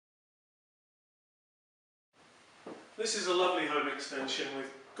This is a lovely home extension with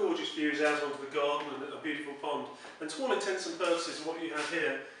gorgeous views out onto the garden and a beautiful pond. And to all intents and purposes, what you have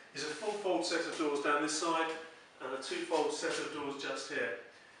here is a full fold set of doors down this side and a two-fold set of doors just here.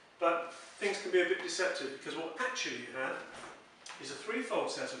 But things can be a bit deceptive because what actually you have is a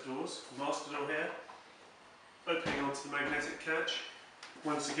three-fold set of doors, master door here, opening onto the magnetic catch,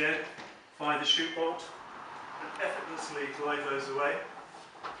 once again via the chute bolt, and effortlessly glide those away.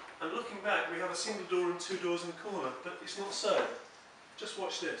 And looking back, we have a single door and two doors in the corner, but it's not so. Just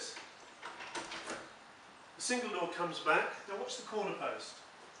watch this. The single door comes back. Now watch the corner post.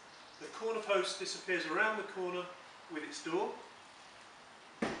 The corner post disappears around the corner with its door,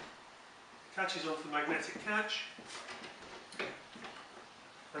 catches onto the magnetic catch,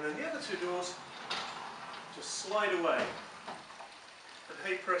 and then the other two doors just slide away. And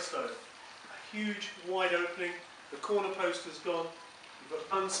hey presto, a huge wide opening, the corner post has gone, you've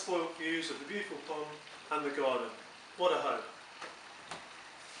got unspoilt views of the beautiful pond and the garden. What a home.